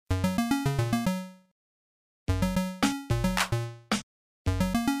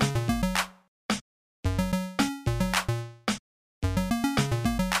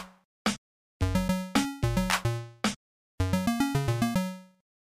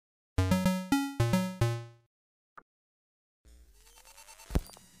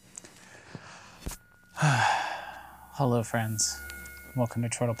Hello, friends. Welcome to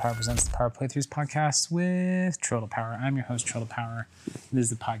Turtle Power Presents the Power Playthroughs podcast with Turtle Power. I'm your host, Turtle Power. This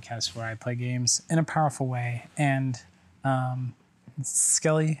is the podcast where I play games in a powerful way. And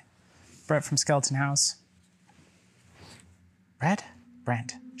Skelly, Brett from Skeleton House.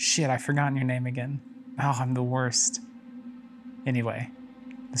 Brent. Shit, I've forgotten your name again. Oh, I'm the worst. Anyway,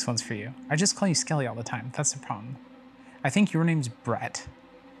 this one's for you. I just call you Skelly all the time. That's the problem. I think your name's Brett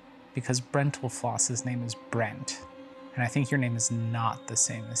because Brentalfloss's name is Brent. And I think your name is not the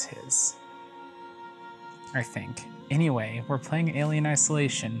same as his. I think. Anyway, we're playing Alien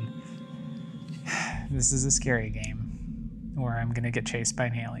Isolation. This is a scary game where I'm gonna get chased by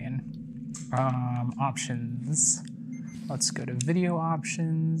an alien. Options. Let's go to video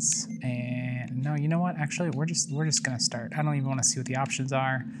options. And no, you know what? Actually, we're just gonna start. I don't even want to see what the options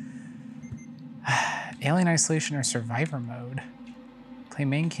are. Alien Isolation or Survivor mode. Play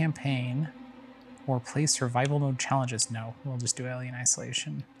main campaign. Or play survival mode challenges. No, we'll just do Alien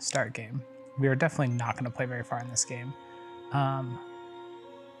Isolation. Start game. We are definitely not going to play very far in this game. Oh,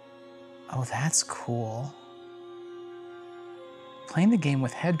 that's cool. Playing the game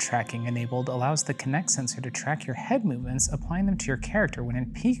with head tracking enabled allows the Kinect sensor to track your head movements, applying them to your character when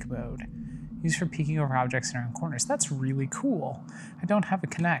in peek mode. Used for peeking over objects in around corners. That's really cool. I don't have a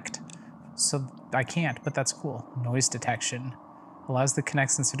Kinect, so I can't, but that's cool. Noise detection. Allows the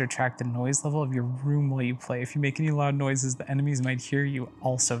Kinect sensor to track the noise level of your room while you play. If you make any loud noises, the enemies might hear you.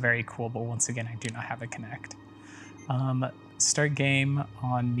 Also very cool, but once again, I do not have a Kinect. Start game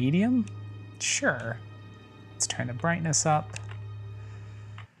on medium? Sure. Let's turn the brightness up.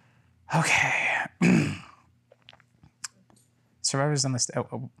 Okay. Survivors on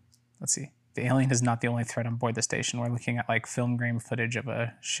the let's see. The alien is not the only threat on board the station. We're looking at like film grain footage of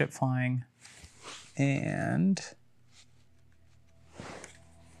a ship flying. And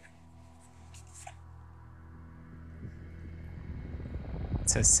it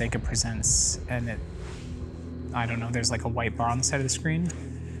says Sega Presents, and I don't know, there's like a white bar on the side of the screen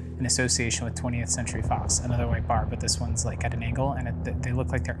in association with 20th Century Fox, another white bar, but this one's like at an angle, and they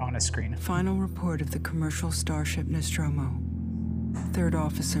look like they're on a screen. Final report of the commercial starship Nostromo. Third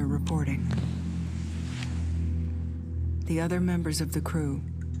officer reporting. The other members of the crew.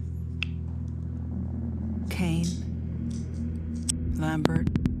 Kane, Lambert,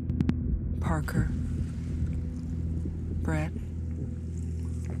 Parker, Brett.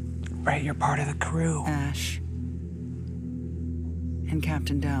 Right, you're part of the crew. Ash and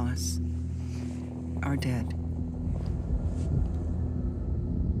Captain Dallas are dead.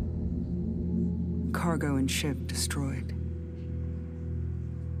 Cargo and ship destroyed.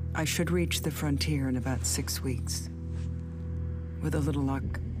 I should reach the frontier in about 6 weeks. With a little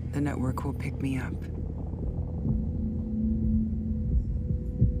luck, the network will pick me up.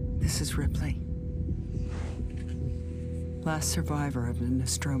 This is Ripley. Last survivor of the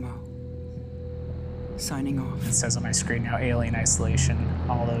Nostromo. Signing off. It says on my screen now, Alien Isolation.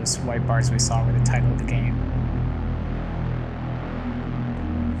 All those white bars we saw were the title of the game.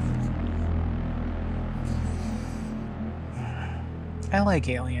 I like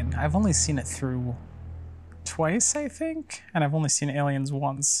Alien. I've only seen it through twice, I think, and I've only seen Aliens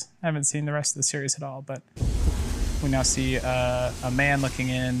once. I haven't seen the rest of the series at all, but we now see a man looking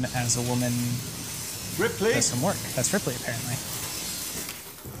in as a woman Ripley? does some work. That's Ripley, apparently.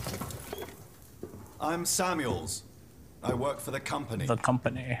 I'm Samuels. I work for the company. The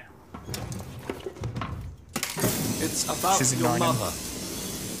company. It's about She's your ignoring him. mother.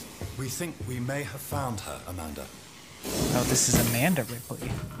 We think we may have found her, Amanda. Oh, this is Amanda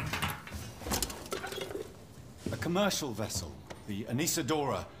Ripley. A commercial vessel, the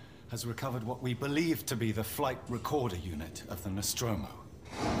Anisadora, has recovered what we believe to be the flight recorder unit of the Nostromo.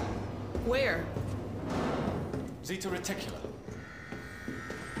 Where? Zeta Reticula.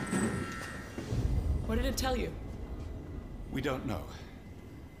 What did it tell you? We don't know.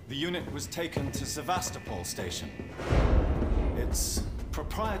 The unit was taken to Sevastopol Station. It's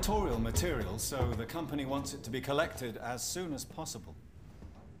proprietorial material, so the company wants it to be collected as soon as possible.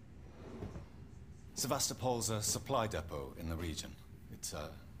 Sevastopol's a supply depot in the region. It's a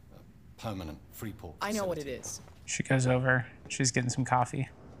permanent free port I know what it facility. is. She goes over. She's getting some coffee.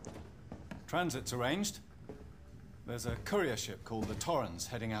 Transit's arranged. There's a courier ship called the Torrens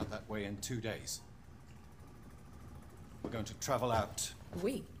heading out that way in 2 days. We're going to travel out.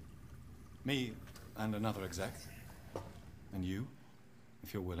 We? Me and another exec. And you,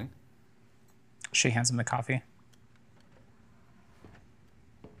 if you're willing. She hands him the coffee.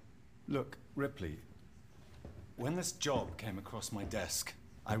 Look, Ripley, when this job came across my desk,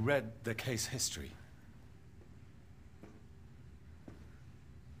 I read the case history.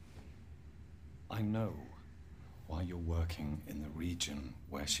 I know why you're working in the region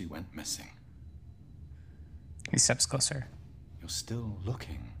where she went missing. He steps closer. You're still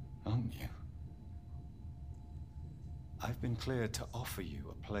looking, aren't you? I've been cleared to offer you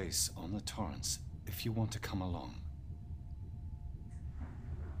a place on the Torrens if you want to come along.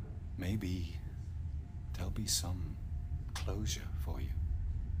 Maybe there'll be some closure for you.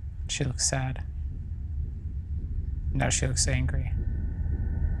 She looks sad. Now she looks angry.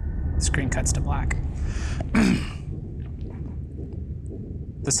 The screen cuts to black.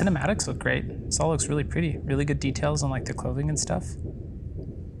 The cinematics look great. This all looks really pretty. Really good details on like the clothing and stuff.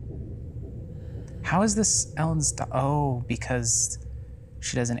 How is this Ellen's oh, because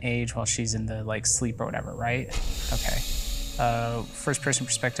she doesn't age while she's in the like sleep or whatever, right? Okay. First person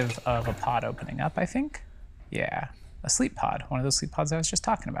perspective of a pod opening up, I think. Yeah, a sleep pod. One of those sleep pods I was just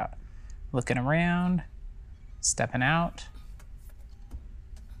talking about. Looking around, stepping out.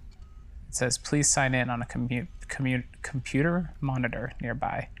 It says, please sign in on a computer monitor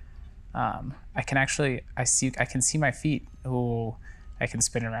nearby. I can see my feet. Ooh, I can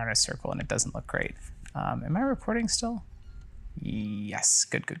spin around in a circle and it doesn't look great. Am I recording still? Yes,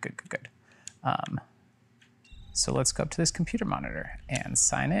 good. So let's go up to this computer monitor and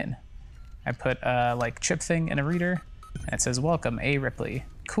sign in. I put a like chip thing in a reader and it says, welcome, A. Ripley.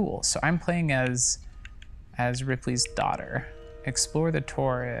 Cool, so I'm playing as Ripley's daughter. Explore the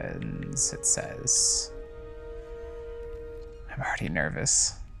Torrens, it says. I'm already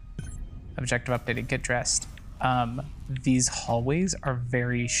nervous. Objective updated, get dressed. These hallways are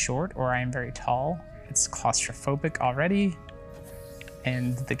very short, or I am very tall. It's claustrophobic already,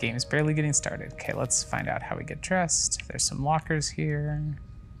 and the game's barely getting started. Okay, let's find out how we get dressed. There's some lockers here.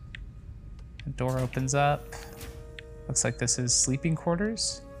 The door opens up. Looks like this is sleeping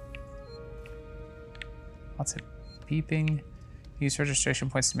quarters. Lots of beeping. Use registration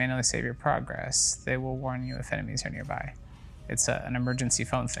points to manually save your progress. They will warn you if enemies are nearby. It's an emergency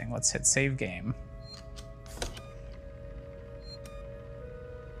phone thing. Let's hit save game.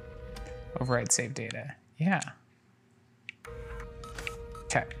 Override save data. Yeah.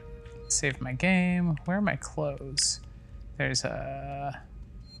 Okay. Save my game. Where are my clothes? There's a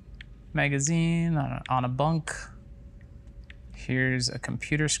magazine on a bunk. Here's a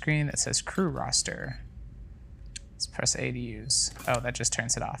computer screen that says crew roster. Let's press A to use. Oh, that just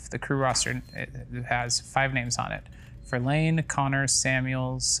turns it off. The crew roster, it has 5 names on it. Verlaine, Connor,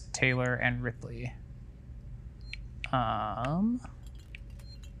 Samuels, Taylor, and Ripley. Where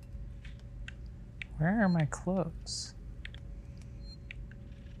are my clothes?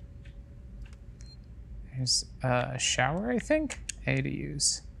 There's a shower, I think. A to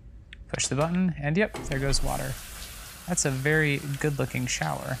use. Push the button, and yep, there goes water. That's a very good-looking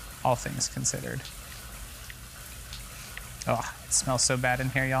shower, all things considered. Oh, it smells so bad in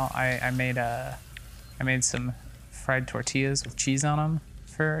here, y'all. I made some fried tortillas with cheese on them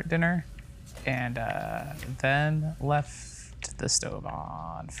for dinner, and then left the stove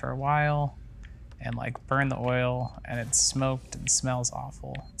on for a while, and like burned the oil, and it smoked and smells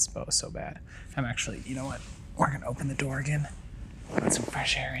awful. It's so bad. I'm actually, you know what? We're gonna open the door again. Let some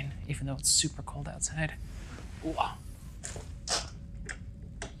fresh air in, even though it's super cold outside. Ooh.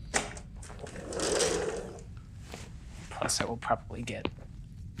 Plus, I will probably get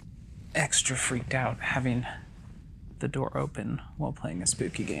extra freaked out having the door open while playing a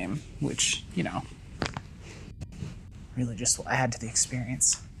spooky game, which, you know, really just will add to the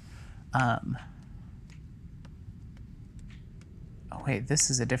experience. Oh wait, this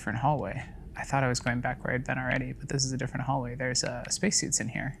is a different hallway. I thought I was going back where I'd been already, but this is a different hallway. There's spacesuits in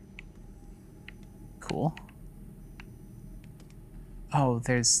here. Cool. Oh,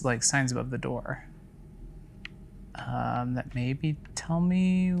 there's like signs above the door. That maybe tell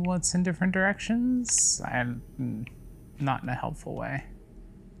me what's in different directions. I'm not in a helpful way.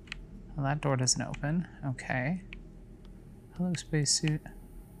 Well, that door doesn't open. Okay. Hello, spacesuit.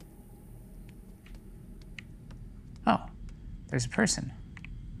 Oh, there's a person.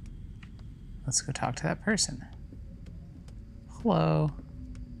 Let's go talk to that person. Hello.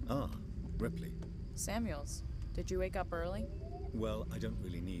 Ah, Ripley. Samuels, did you wake up early? Well, I don't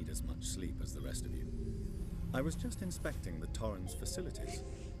really need as much sleep as the rest of you. I was just inspecting the Torrens facilities.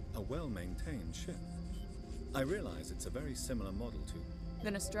 A well-maintained ship. I realize it's a very similar model to...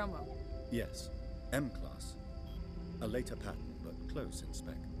 The Nostromo. Yes, M-Class. A later pattern, but close in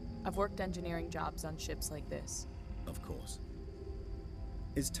spec. I've worked engineering jobs on ships like this. Of course.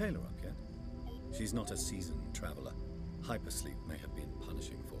 Is Taylor up yet? She's not a seasoned traveler. Hypersleep may have been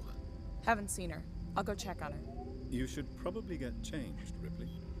punishing for her. Haven't seen her. I'll go check on her. You should probably get changed, Ripley.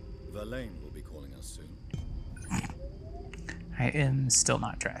 Verlaine will be calling us soon. I am still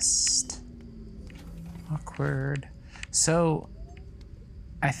not dressed. Awkward. So,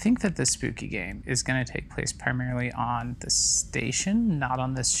 I think that this spooky game is going to take place primarily on the station, not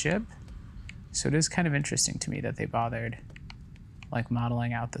on this ship. So it is kind of interesting to me that they bothered, like,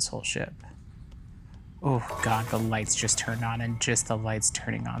 modeling out this whole ship. Oh, God, the lights just turned on, and just the lights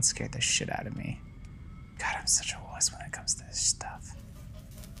turning on scared the shit out of me. God, I'm such a wuss when it comes to this stuff.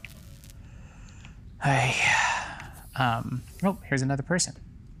 Oh, here's another person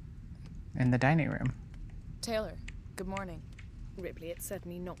in the dining room. Taylor, good morning. Ripley, it's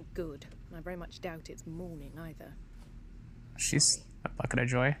certainly not good. I very much doubt it's morning either. She's Sorry. a bucket of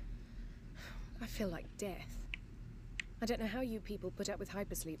joy. I feel like death. I don't know how you people put up with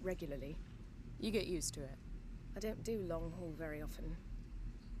hypersleep regularly. You get used to it. I don't do long haul very often.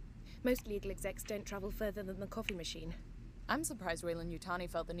 Most legal execs don't travel further than the coffee machine. I'm surprised Weyland-Yutani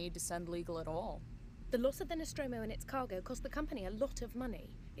felt the need to send legal at all. The loss of the Nostromo and its cargo cost the company a lot of money.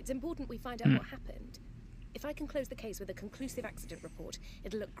 It's important we find out what happened. If I can close the case with a conclusive accident report,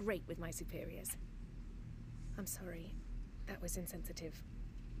 it'll look great with my superiors. I'm sorry. That was insensitive.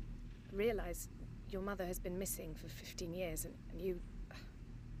 I realize your mother has been missing for 15 years, and you...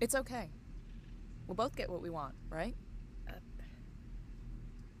 It's okay. We'll both get what we want, right?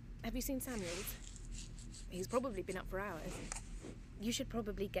 Have you seen Samuels? He's probably been up for hours. You should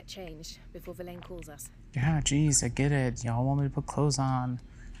probably get changed before Verlaine calls us. Yeah, geez, I get it. Y'all want me to put clothes on.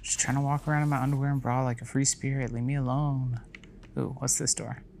 Just trying to walk around in my underwear and bra like a free spirit. Leave me alone. Ooh, what's this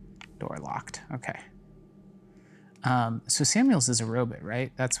door? Door locked. Okay. So Samuels is a robot,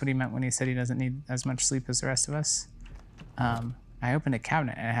 right? That's what he meant when he said he doesn't need as much sleep as the rest of us. I opened a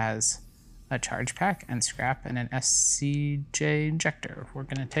cabinet and it has a charge pack and scrap and an SCJ injector. We're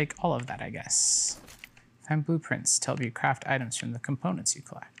gonna take all of that, I guess. Find blueprints to help you craft items from the components you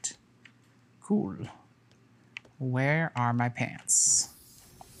collect. Cool. Where are my pants?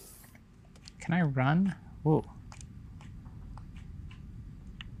 Can I run? Whoa.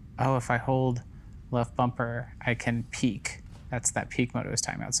 Oh, if I hold left bumper, I can peek. That's that peek mode I was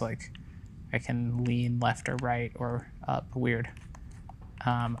talking about. So like, I can lean left or right or up. Weird.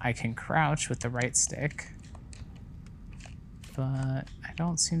 I can crouch with the right stick, but I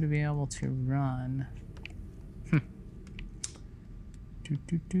don't seem to be able to run.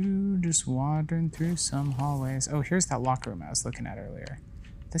 Just wandering through some hallways. Oh, here's that locker room I was looking at earlier.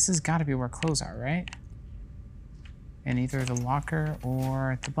 This has got to be where clothes are, right? In either the locker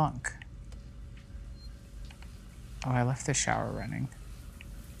or the bunk. Oh, I left the shower running.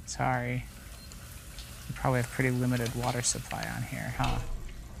 Sorry. You probably have pretty limited water supply on here, huh?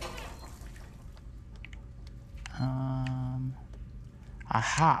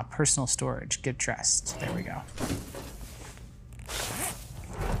 Aha, personal storage. Get dressed. There we go.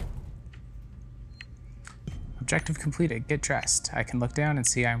 Objective completed. Get dressed. I can look down and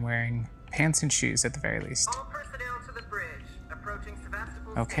see I'm wearing pants and shoes at the very least. All personnel to the bridge. Approaching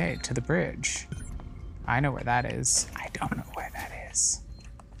Sevastopol. Okay, to the bridge. I know where that is. I don't know where that is.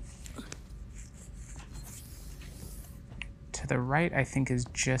 To the right, I think, is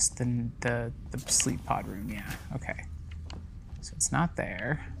just the sleep pod room. Yeah, okay. So it's not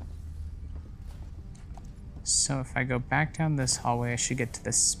there. So if I go back down this hallway, I should get to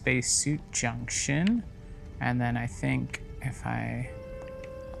the spacesuit junction. And then I think if I...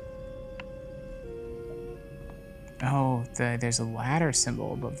 Oh, there's a ladder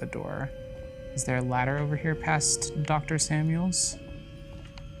symbol above the door. Is there a ladder over here past Dr. Samuels?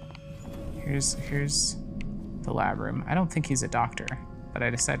 Here's the lab room. I don't think he's a doctor, but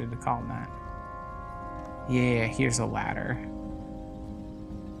I decided to call him that. Yeah, here's a ladder.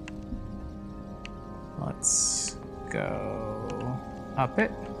 Let's go up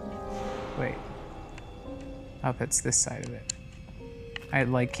it. Wait. Up, it's this side of it. I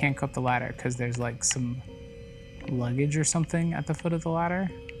like can't go up the ladder because there's like some luggage or something at the foot of the ladder.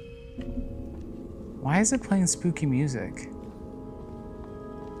 Why is it playing spooky music?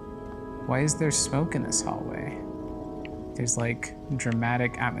 Why is there smoke in this hallway? There's like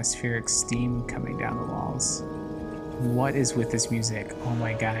dramatic atmospheric steam coming down the walls. What is with this music? Oh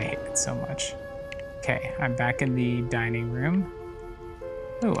my god, I hate it so much. Okay, I'm back in the dining room.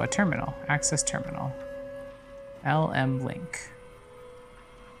 Ooh, a terminal. Access terminal. LM Link.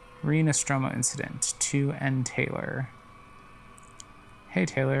 Re-Nostromo incident. To N. Taylor. Hey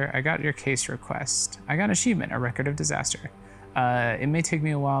Taylor, I got your case request. I got an achievement, a record of disaster. It may take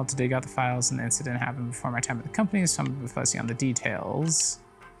me a while to dig out the files, and the incident happened before my time at the company, so I'm a bit fussy on the details.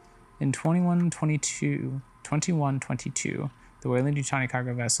 In 2122, the Weyland-Yutani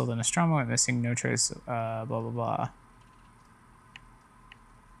cargo vessel, the Nostromo, went missing, no trace, blah, blah, blah.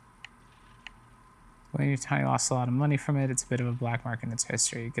 Weytani lost a lot of money from it. It's a bit of a black mark in its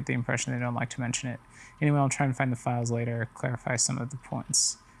history. You get the impression they don't like to mention it. Anyway, I'll try and find the files later, clarify some of the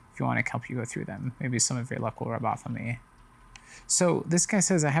points. If you want, I can help you go through them. Maybe some of your luck will rub off on me. So this guy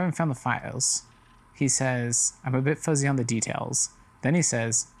says, I haven't found the files. He says, I'm a bit fuzzy on the details. Then he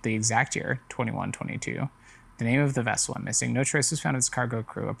says, the exact year, 2122. The name of the vessel I'm missing. No trace was found of its cargo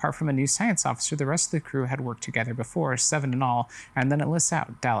crew. Apart from a new science officer, the rest of the crew had worked together before, 7 in all, and then it lists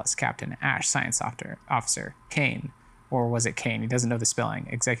out Dallas Captain, Ash, Science Officer, Kane, or was it Kane? He doesn't know the spelling,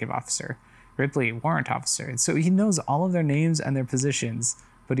 Executive Officer, Ripley, Warrant Officer. And so he knows all of their names and their positions,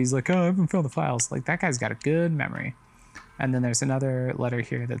 but he's like, oh, I haven't found the files. Like, that guy's got a good memory. And then there's another letter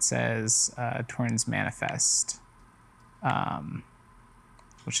here that says Torrens Manifest,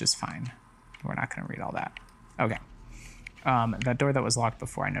 which is fine. We're not going to read all that. Okay. That door that was locked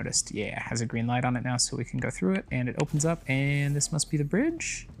before, I noticed, yeah, has a green light on it now, so we can go through it, and it opens up, and this must be the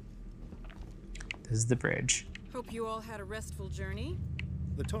bridge. This is the bridge. Hope you all had a restful journey.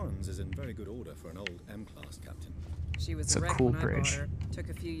 The Torrens is in very good order for an old M-class captain. She was It's a a wreck cool when I bought bridge. her. Took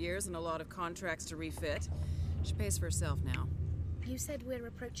a few years and a lot of contracts to refit. She pays for herself now. You said we're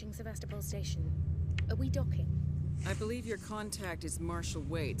approaching Sevastopol Station. Are we docking? I believe your contact is Marshal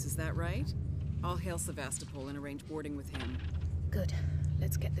Waits, is that right? I'll hail Sevastopol and arrange boarding with him. Good.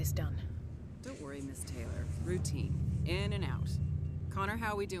 Let's get this done. Don't worry, Miss Taylor. Routine. In and out. Connor,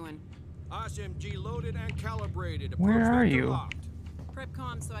 how we doing? SMG loaded and calibrated. Where are vector you? locked. Prep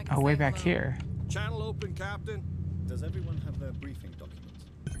con so I can Oh, say way back hello. here. Channel open, Captain. Does everyone have their briefing documents?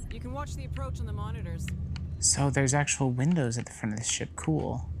 You can watch the approach on the monitors. So there's actual windows at the front of this ship.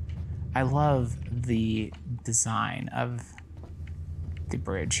 Cool. I love the design of the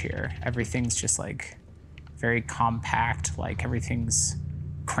bridge here. Everything's just like very compact, like everything's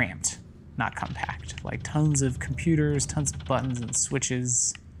cramped, not compact. Like tons of computers, tons of buttons and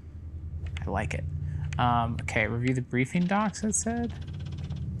switches. I like it. Okay, review the briefing docs, it said.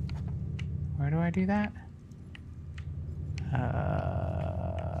 Where do I do that?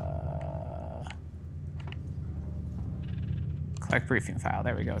 Collect briefing file.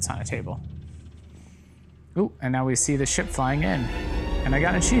 There we go. It's on a table. Ooh, and now we see the ship flying in. And I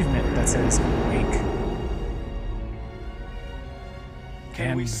got an achievement that says Wake.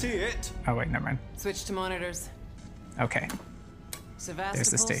 Can we see it? Oh, wait, never mind. Switch to monitors. Okay,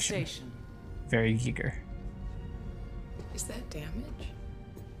 Sevastopol station. Very eager. Is that damage?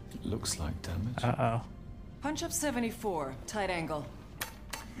 It looks like damage. Uh-oh. Punch up 74, tight angle.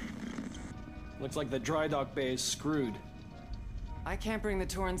 Looks like the dry dock bay is screwed. I can't bring the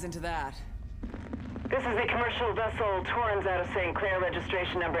Torrens into that. This is the commercial vessel Torrens out of St. Clair,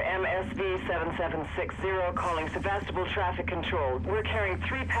 registration number MSV7760, calling Sevastopol Traffic Control. We're carrying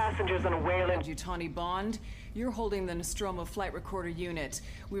 3 passengers on a Wayland. Yutani Bond, you're holding the Nostromo flight recorder unit.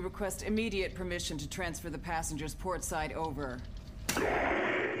 We request immediate permission to transfer the passengers port side over. This Waits,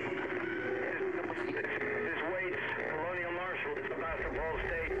 Colonial Marshal, Sevastopol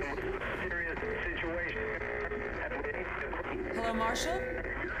Station. Serious situation. Hello, Marshal?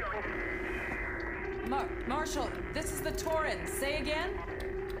 Marshal, this is the Torrens. Say again?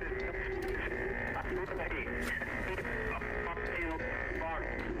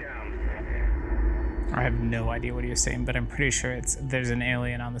 I have no idea what he was saying, but I'm pretty sure there's an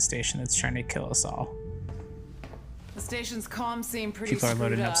alien on the station that's trying to kill us all. The station's comms seem pretty People are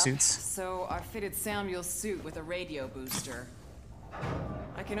screwed loading up up suits. So I fitted Samuel's suit with a radio booster.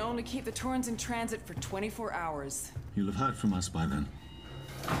 I can only keep the Torrens in transit for 24 hours. You'll have heard from us by then.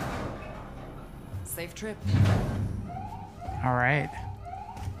 Safe trip. All right.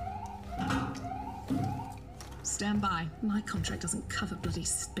 Stand by. My contract doesn't cover bloody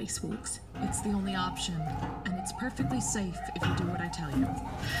spacewalks. It's the only option, and it's perfectly safe if you do what I tell you.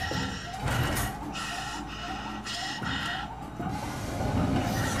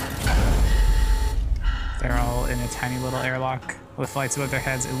 They're all in a tiny little airlock with lights above their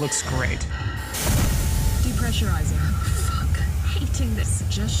heads. It looks great. Depressurizing. Oh, fuck. Hating this.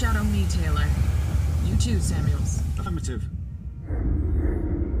 Just shadow me, Taylor. You too, Samuels. Affirmative.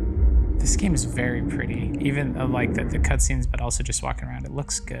 This game is very pretty. Even like the cutscenes, but also just walking around. It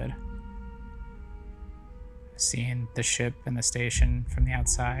looks good. Seeing the ship and the station from the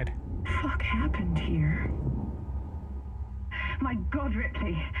outside. What the fuck happened here? My God,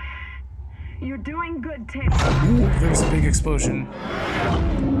 Ripley. You're doing good, Taylor. Ooh, there's a big explosion.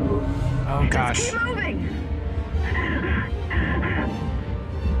 Oh gosh. Keep moving.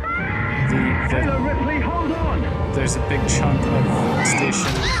 Taylor, Ripley, hold on. There's a big chunk of the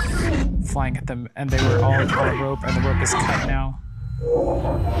station flying at them, and they were all on a rope, and the rope is cut now.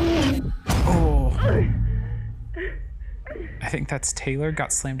 Oh. I think that's Taylor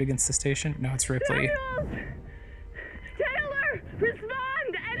got slammed against the station. No, it's Ripley. Taylor,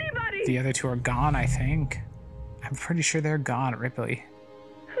 respond! Anybody! The other two are gone, I think. I'm pretty sure they're gone, Ripley.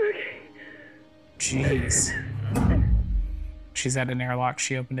 Okay. Jeez. She's at an airlock.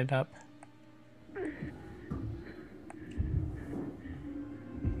 She opened it up.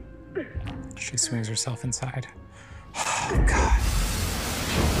 She swings herself inside. Oh, God.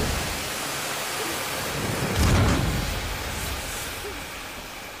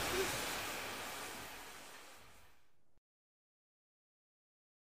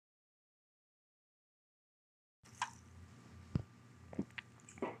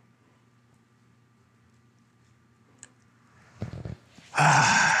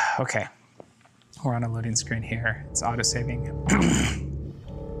 Okay. We're on a loading screen here. It's auto-saving.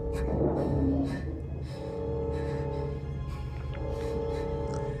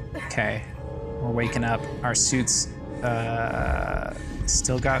 Okay, we're waking up. Our suits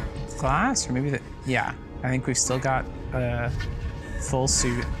still got glass, or maybe yeah, I think we've still got a full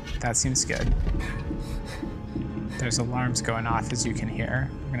suit. That seems good. There's alarms going off, as you can hear.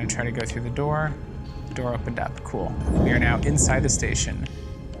 We're gonna try to go through the door. The door opened up, cool. We are now inside the station.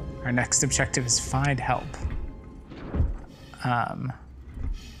 Our next objective is find help. I'm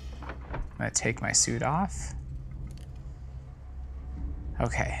gonna take my suit off.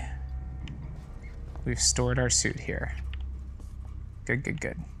 Okay. We've stored our suit here. Good, good,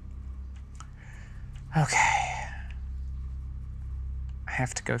 good. Okay. I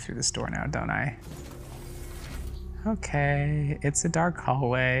have to go through this door now, don't I? Okay, it's a dark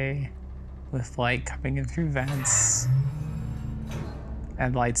hallway with light coming in through vents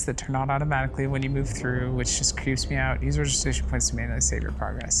and lights that turn on automatically when you move through, which just creeps me out. Use registration points to manually save your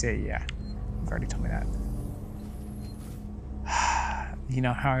progress. Yeah, you've already told me that. You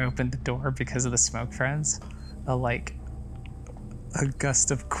know how I opened the door because of the smoke, friends? A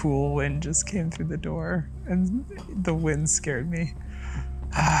gust of cool wind just came through the door and the wind scared me.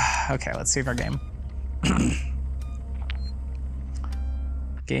 Okay, let's save our game.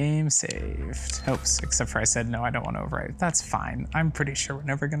 Game saved. Oops, except for I said no, I don't want to overwrite. That's fine. I'm pretty sure we're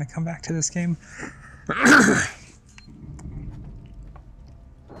never going to come back to this game.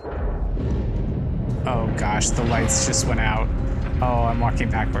 Oh gosh, the lights just went out. Oh, I'm walking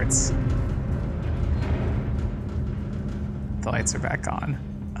backwards. The lights are back on.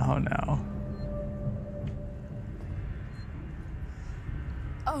 Oh no.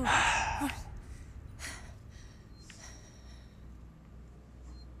 Oh.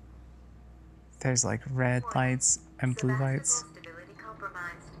 There's like red lights and blue lights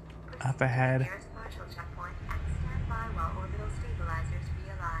up ahead.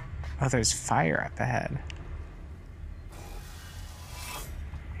 Oh, there's fire up ahead.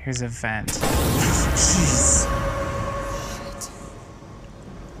 Here's a vent. Jeez.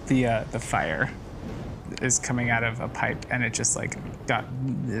 The fire is coming out of a pipe and it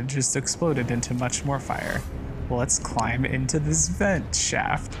just exploded into much more fire. Well, let's climb into this vent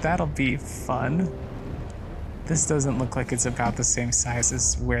shaft. That'll be fun. This doesn't look like it's about the same size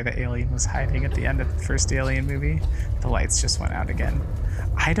as where the alien was hiding at the end of the first Alien movie. The lights just went out again.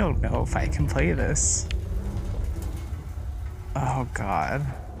 I don't know if I can play this. Oh God.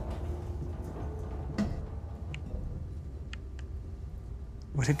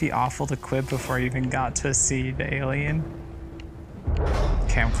 Would it be awful to quit before I even got to see the alien?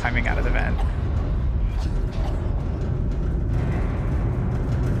 Okay, I'm climbing out of the vent.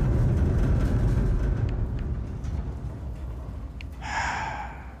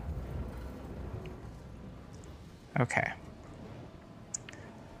 Okay.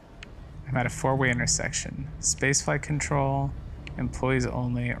 I'm at a four-way intersection. Spaceflight control, employees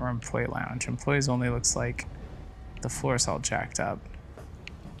only, or employee lounge. Employees only looks like the floor's all jacked up.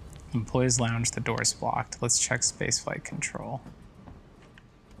 Employees lounge, the door's blocked. Let's check spaceflight control.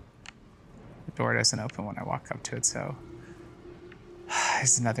 The door doesn't open when I walk up to it, so.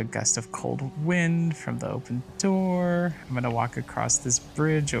 There's another gust of cold wind from the open door. I'm gonna walk across this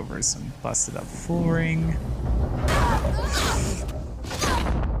bridge over some busted up flooring.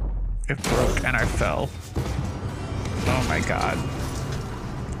 It broke and I fell. Oh my God.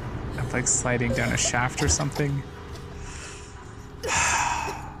 I'm like sliding down a shaft or something.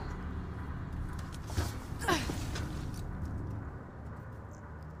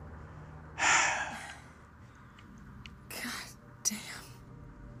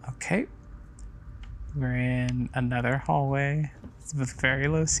 Okay, we're in another hallway with very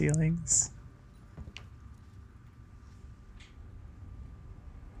low ceilings.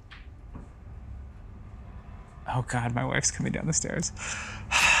 Oh God, my wife's coming down the stairs.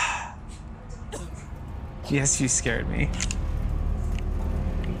 Yes, you scared me.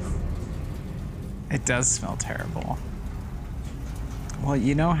 It does smell terrible. Well,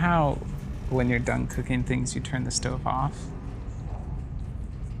 you know how when you're done cooking things, you turn the stove off?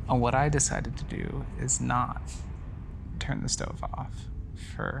 And what I decided to do is not turn the stove off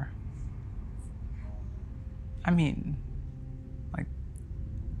for, I mean, like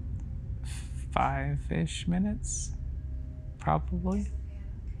 5-ish minutes, probably.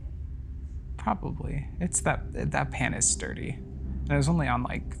 Probably. It's that pan is sturdy. And it was only on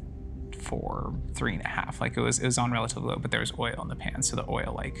like 3.5. Like it was on relatively low, but there was oil in the pan, so the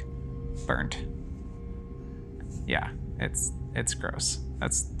oil like burnt. Yeah, it's gross.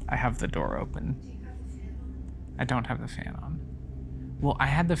 I have the door open. I don't have the fan on. Well, I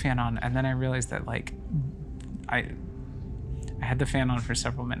had the fan on, and then I realized that like I had the fan on for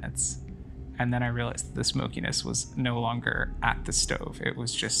several minutes, and then I realized that the smokiness was no longer at the stove. It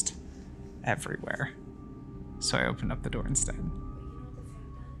was just everywhere. So I opened up the door instead.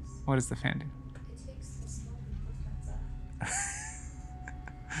 What does the fan do? It takes the smoke and puts it outside.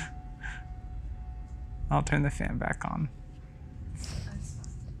 I'll turn the fan back on.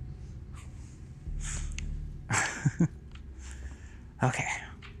 Okay.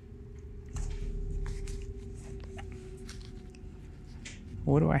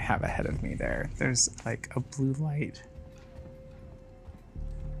 What do I have ahead of me there? There's like a blue light.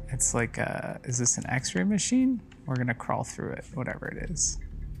 It's like is this an X-ray machine? We're gonna crawl through it, whatever it is.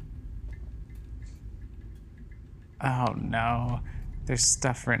 Oh no, there's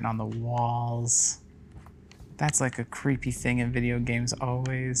stuff written on the walls. That's like a creepy thing in video games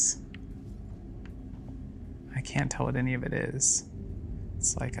always. I can't tell what any of it is.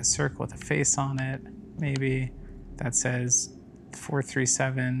 It's like a circle with a face on it, maybe, that says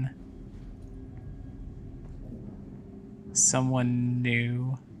 437. Someone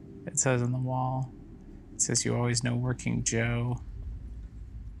new, it says on the wall. It says you always know Working Joe.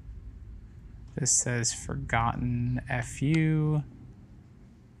 This says forgotten FU.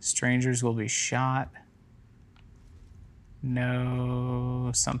 Strangers will be shot.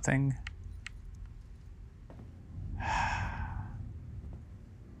 No something.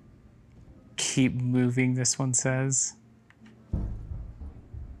 Keep moving, this one says.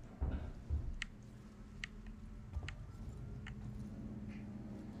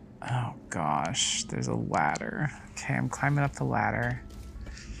 Oh gosh, there's a ladder. Okay, I'm climbing up the ladder.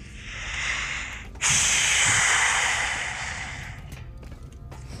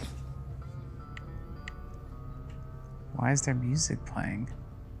 Why is there music playing?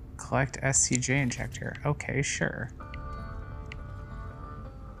 Collect SCJ injector. Okay, sure.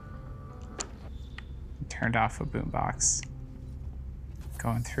 Turned off a boombox.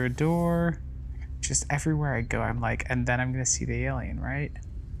 Going through a door. Just everywhere I go, I'm like, and then I'm gonna see the alien, right?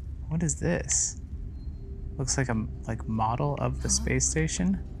 What is this? Looks like a model of the space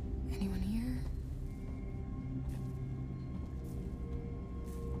station. Anyone here?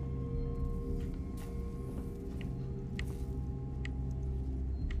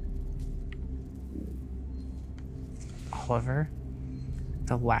 Oliver,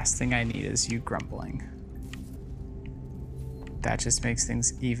 the last thing I need is you grumbling. That just makes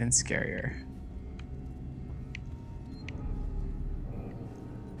things even scarier.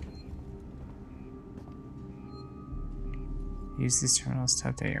 Use these terminals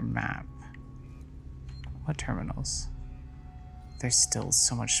to update your map. What terminals? There's still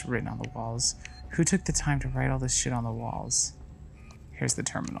so much written on the walls. Who took the time to write all this shit on the walls? Here's the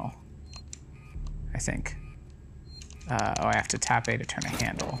terminal, I think. Oh, I have to tap A to turn a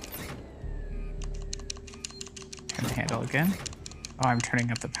handle. Turn the handle again. Oh, I'm turning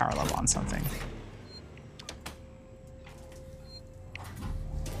up the power level on something.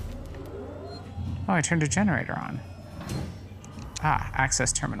 Oh, I turned a generator on. Ah,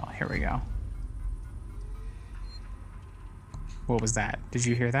 access terminal. Here we go. What was that? Did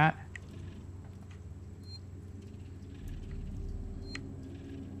you hear that?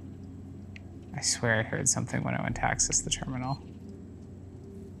 I swear I heard something when I went to access the terminal.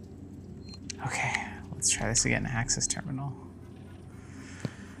 Okay, let's try this again. Access terminal.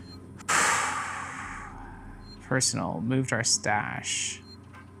 Personal. Moved our stash.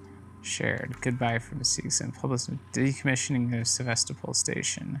 Shared. Goodbye from Seegson. Public decommissioning the Sevastopol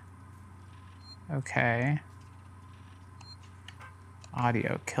station. Okay.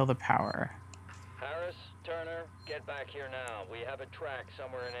 Audio. Kill the power. Harris, Turner, get back here now. We have a track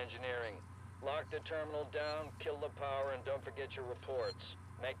somewhere in engineering. Lock the terminal down, kill the power, and don't forget your reports.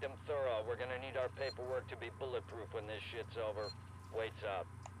 Make them thorough. We're gonna need our paperwork to be bulletproof when this shit's over. Waits up.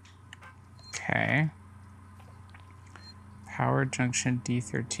 Okay. Power junction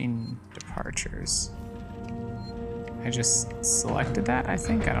D13 departures. I just selected that, I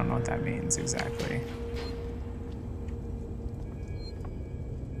think? I don't know what that means exactly.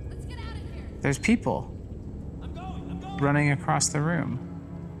 Let's get out of here. There's people running across the room.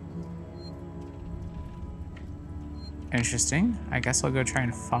 Interesting. I guess I'll go try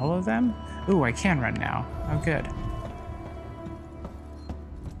and follow them. Ooh, I can run now. Oh, good.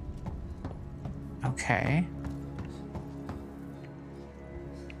 Okay.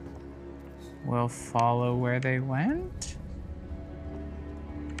 We'll follow where they went.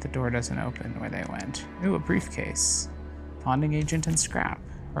 The door doesn't open where they went. Ooh, a briefcase. Bonding agent and scrap.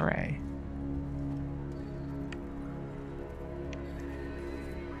 Hooray.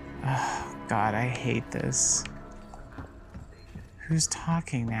 Oh, God, I hate this. Who's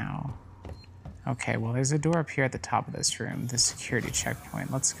talking now? Okay, well, there's a door up here at the top of this room, the security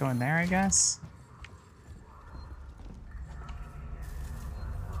checkpoint. Let's go in there, I guess.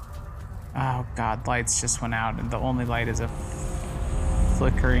 Oh, God, lights just went out, and the only light is a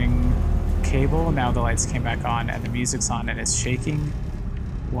flickering cable. Now the lights came back on, and the music's on, and it's shaking.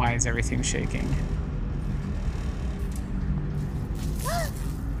 Why is everything shaking?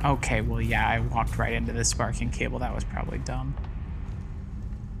 Okay, well, yeah, I walked right into the sparking cable. That was probably dumb.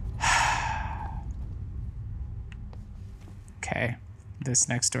 Okay, this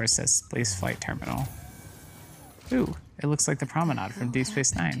next door says Space Flight Terminal. Ooh, it looks like the promenade from Deep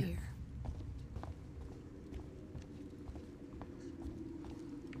Space Nine.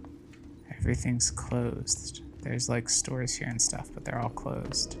 Everything's closed. There's like stores here and stuff, but they're all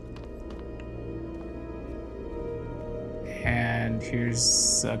closed. And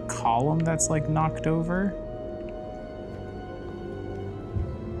here's a column that's like knocked over.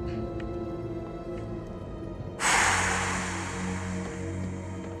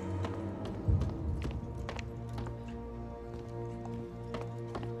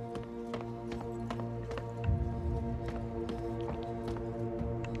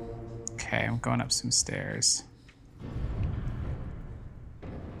 Okay, I'm going up some stairs.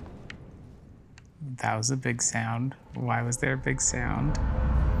 That was a big sound. Why was there a big sound?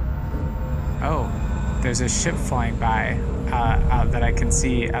 Oh, there's a ship flying by that I can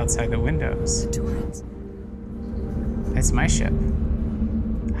see outside the windows. It's my ship.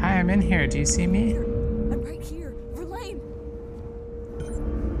 Hi, I'm in here. Do you see me? I'm right here. Verlaine!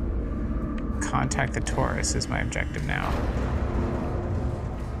 Contact the Taurus is my objective now.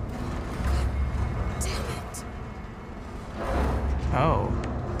 Oh,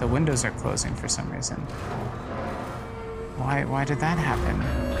 the windows are closing for some reason. Why did that happen?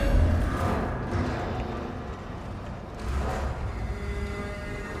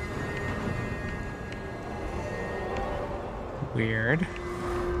 Weird.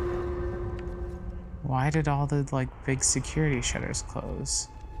 Why did all the like big security shutters close?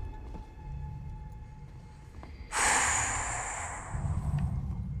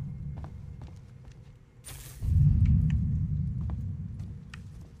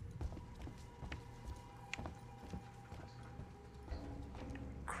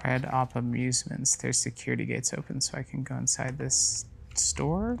 Red Op Amusements. There's security gates open so I can go inside this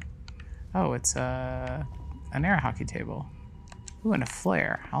store. Oh, it's an air hockey table. Ooh, and a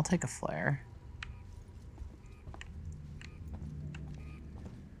flare. I'll take a flare.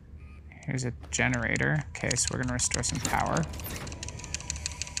 Here's a generator. Okay, so we're gonna restore some power.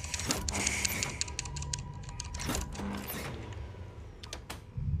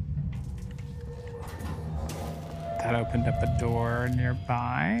 That opened up a door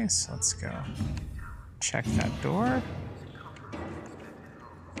nearby, so let's go check that door.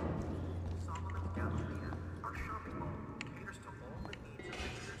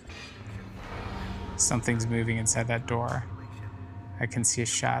 Something's moving inside that door. I can see a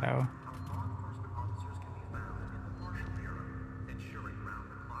shadow.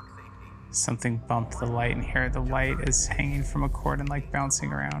 Something bumped the light in here. The light is hanging from a cord and like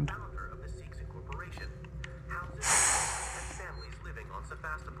bouncing around.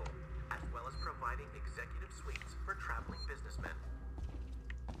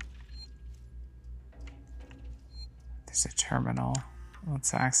 There's a terminal.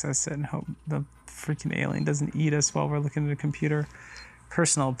 Let's access it and hope the freaking alien doesn't eat us while we're looking at a computer.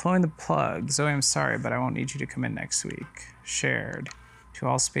 Personal, pulling the plug. Zoe, I'm sorry, but I won't need you to come in next week. Shared. To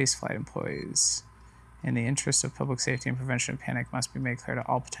all spaceflight employees. In the interest of public safety and prevention of panic, must be made clear to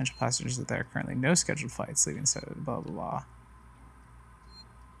all potential passengers that there are currently no scheduled flights leaving, so blah, blah, blah.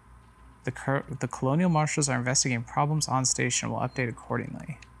 The Colonial Marshals are investigating problems on station and will update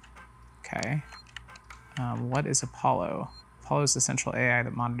accordingly. Okay. What is Apollo? Apollo is the central AI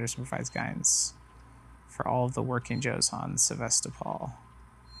that monitors and provides guidance for all of the working Joes on Sevastopol.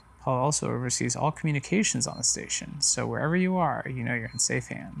 Paul also oversees all communications on the station, so wherever you are, you know you're in safe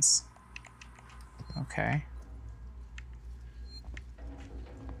hands. Okay.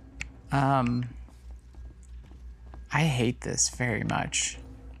 I hate this very much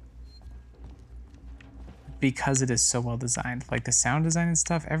because it is so well designed. Like the sound design and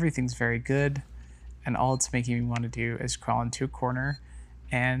stuff, everything's very good, and all it's making me want to do is crawl into a corner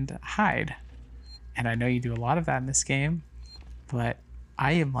and hide. And I know you do a lot of that in this game, but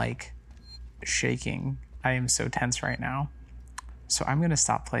I am like shaking. I am so tense right now. So I'm gonna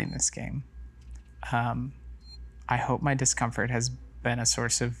stop playing this game. I hope my discomfort has been a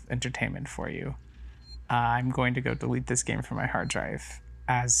source of entertainment for you. I'm going to go delete this game from my hard drive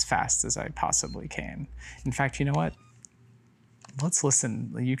as fast as I possibly can. In fact, you know what? Let's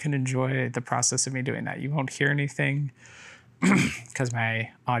listen. You can enjoy the process of me doing that. You won't hear anything because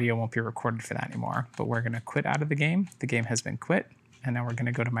my audio won't be recorded for that anymore. But we're going to quit out of the game. The game has been quit. And now we're going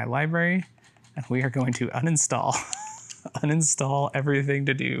to go to my library and we are going to uninstall uninstall everything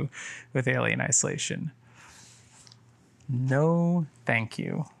to do with Alien Isolation. No, thank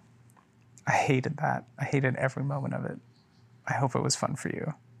you. I hated that. I hated every moment of it. I hope it was fun for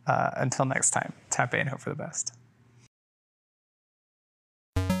you. Until next time, tap A and hope for the best.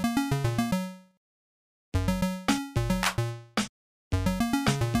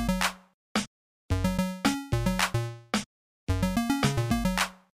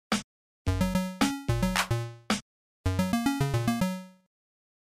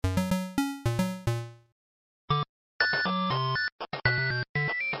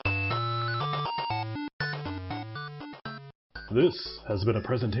 This has been a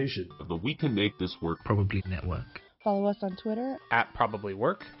presentation of the We Can Make This Work Probably Network. Follow us on Twitter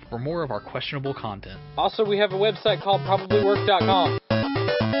 @ProbablyWork for more of our questionable content. Also, we have a website called probablywork.com.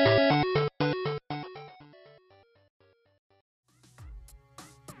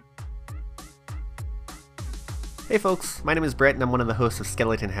 Hey folks, my name is Brett and I'm one of the hosts of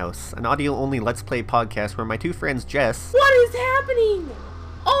Skeleton House, an audio-only Let's Play podcast where my two friends Jess... What is happening?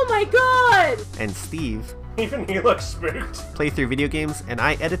 Oh my god! ...and Steve... Even he looks spooked. ...play through video games, and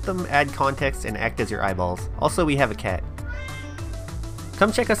I edit them, add context, and act as your eyeballs. Also, we have a cat.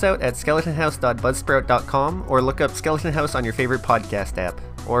 Come check us out at skeletonhouse.buzzsprout.com or look up Skeleton House on your favorite podcast app.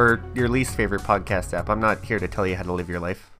 Or your least favorite podcast app. I'm not here to tell you how to live your life.